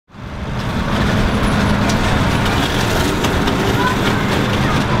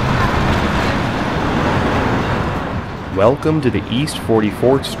Welcome to the East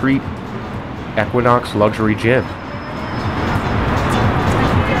 44th Street Equinox Luxury Gym.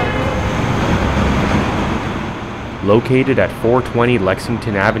 Located at 420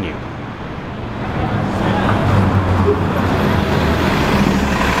 Lexington Avenue.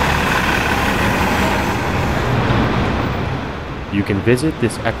 You can visit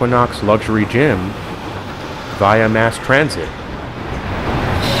this Equinox Luxury Gym via mass transit.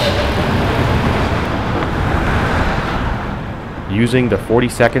 Using the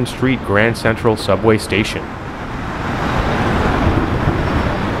 42nd Street Grand Central Subway Station.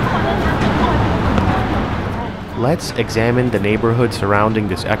 Let's examine the neighborhood surrounding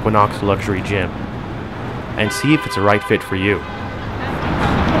this Equinox Luxury Gym and see if it's a right fit for you.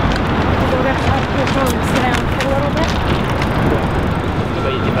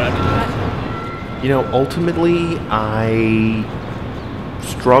 You know, ultimately, I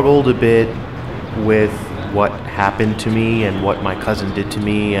struggled a bit with what happened to me and what my cousin did to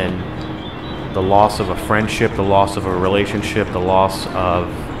me, and the loss of a friendship, the loss of a relationship, the loss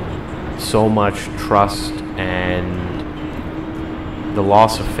of so much trust, and the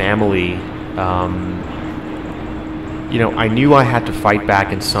loss of family. You know, I knew I had to fight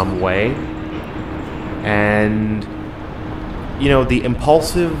back in some way, and you know, the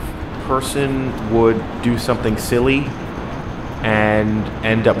impulsive person would do something silly and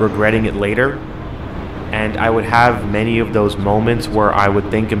end up regretting it later. And I would have many of those moments where I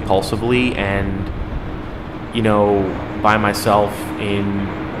would think impulsively and, you know, by myself in,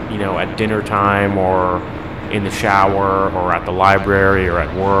 you know, at dinner time or in the shower or at the library or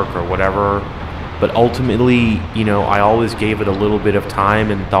at work or whatever. But ultimately, you know, I always gave it a little bit of time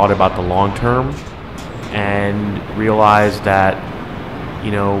and thought about the long term and realized that,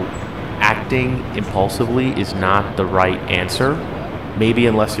 you know, acting impulsively is not the right answer. Maybe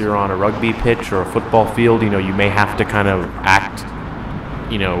unless you're on a rugby pitch or a football field, you know, you may have to kind of act,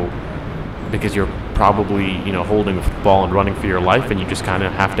 you know, because you're probably, you know, holding a football and running for your life, and you just kind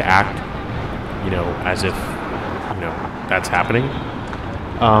of have to act, you know, as if, you know, that's happening.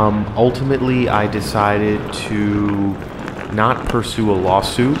 Ultimately, I decided to not pursue a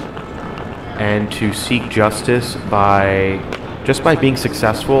lawsuit and to seek justice by being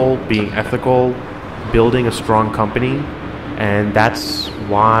successful, being ethical, building a strong company. And that's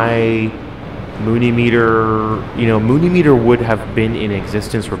why MuniMeter, you know, MuniMeter would have been in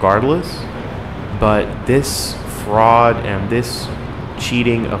existence regardless, but this fraud and this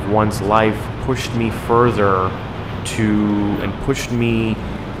cheating of one's life pushed me further and pushed me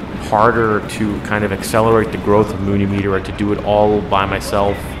harder to kind of accelerate the growth of MuniMeter and to do it all by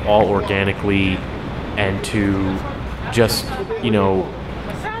myself, all organically, and to just, you know,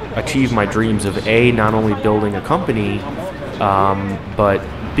 achieve my dreams of A, not only building a company, but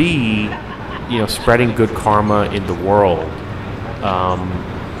B, you know, spreading good karma in the world.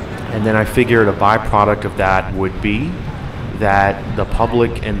 And then I figured a byproduct of that would be that the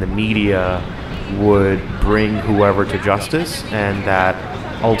public and the media would bring whoever to justice, and that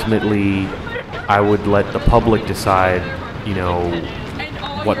ultimately I would let the public decide, you know,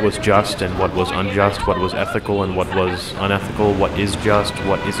 what was just and what was unjust, what was ethical and what was unethical, what is just,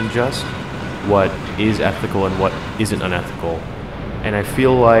 what isn't just, what is ethical and what isn't unethical. And I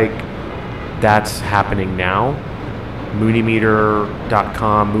feel like that's happening now.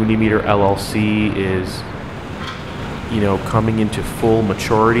 MuniMeter.com, MuniMeter LLC is, you know, coming into full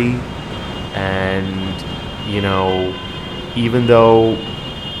maturity. And, you know, even though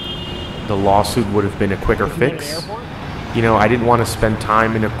the lawsuit would have been a quicker fix, you know, I didn't want to spend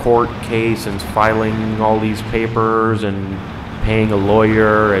time in a court case and filing all these papers and paying a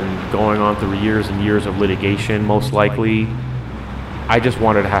lawyer and going on through years and years of litigation, most likely. I just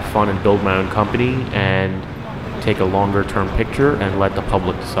wanted to have fun and build my own company and take a longer term picture and let the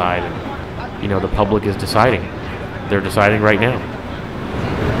public decide. And, you know, the public is deciding. They're deciding right now.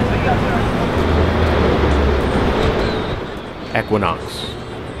 Equinox,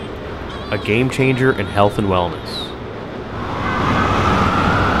 a game changer in health and wellness.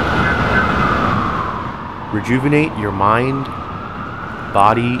 Rejuvenate your mind,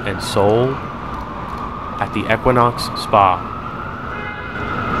 body, and soul at the Equinox Spa.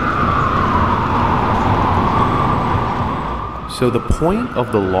 So the point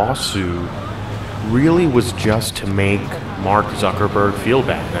of the lawsuit really was just to make Mark Zuckerberg feel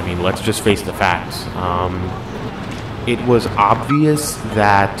bad. I mean, let's just face the facts. It was obvious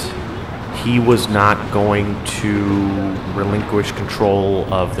that he was not going to relinquish control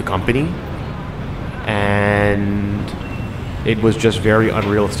of the company, and it was just very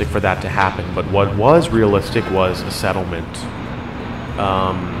unrealistic for that to happen. But what was realistic was a settlement.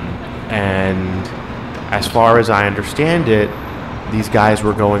 And As far as I understand it, these guys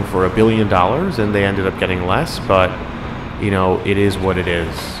were going for $1 billion and they ended up getting less, but it is what it is.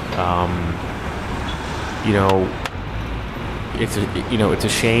 It's a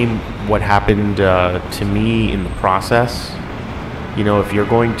shame what happened to me in the process. If you're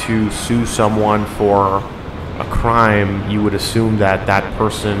going to sue someone for a crime, you would assume that that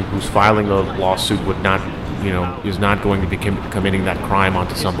person who's filing the lawsuit would not, is not going to be committing that crime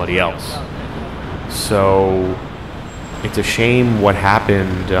onto somebody else. So it's a shame what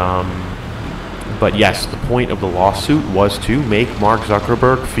happened. But yes, the point of the lawsuit was to make Mark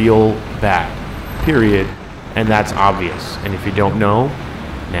Zuckerberg feel bad, period. And that's obvious. And if you don't know,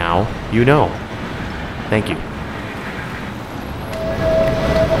 now you know. Thank you.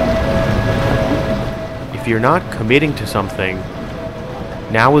 If you're not committing to something,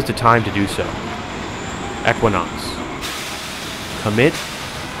 now is the time to do so. Equinox. Commit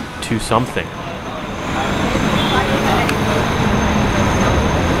to something.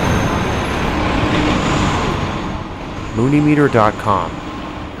 MuniMeter.com.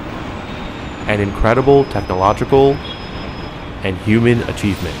 An incredible technological and human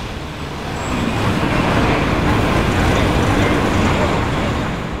achievement.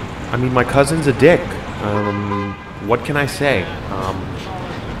 I mean, my cousin's a dick. What can I say?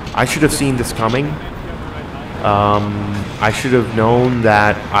 I should have seen this coming. I should have known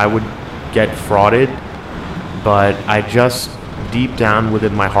that I would get frauded, but I just, deep down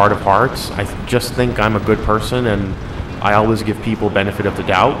within my heart of hearts, I just think I'm a good person, and I always give people benefit of the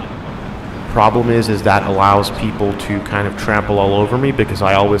doubt. Problem is that allows people to kind of trample all over me, because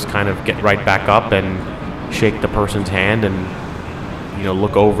I always kind of get right back up and shake the person's hand and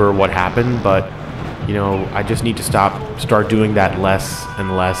look over what happened. But I just need to start doing that less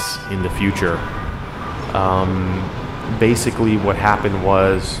and less in the future. Basically what happened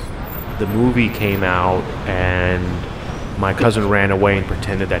was the movie came out and my cousin ran away and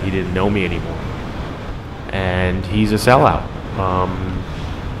pretended that he didn't know me anymore, and he's a sellout.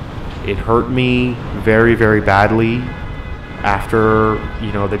 It hurt me very, very badly after,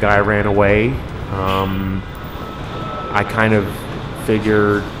 the guy ran away. I kind of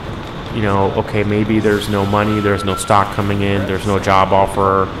figured, okay, maybe there's no money, there's no stock coming in, there's no job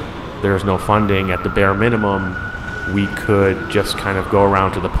offer, there's no funding. At the bare minimum, we could just kind of go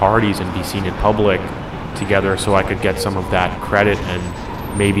around to the parties and be seen in public together, so I could get some of that credit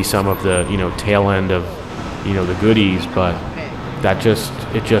and maybe some of the, tail end of, the goodies. But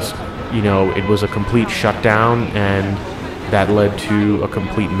it was a complete shutdown, and that led to a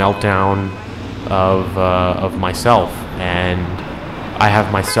complete meltdown of myself, and I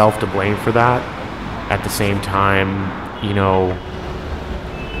have myself to blame for that. At the same time,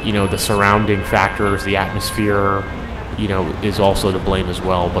 the surrounding factors, the atmosphere, is also to blame as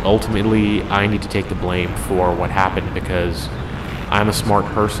well. But ultimately, I need to take the blame for what happened, because I'm a smart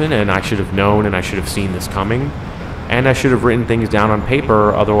person, and I should have known, and I should have seen this coming. And I should have written things down on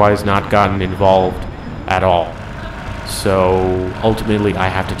paper, otherwise not gotten involved at all. So ultimately, I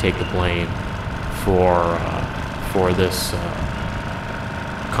have to take the blame for this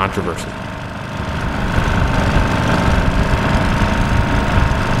controversy.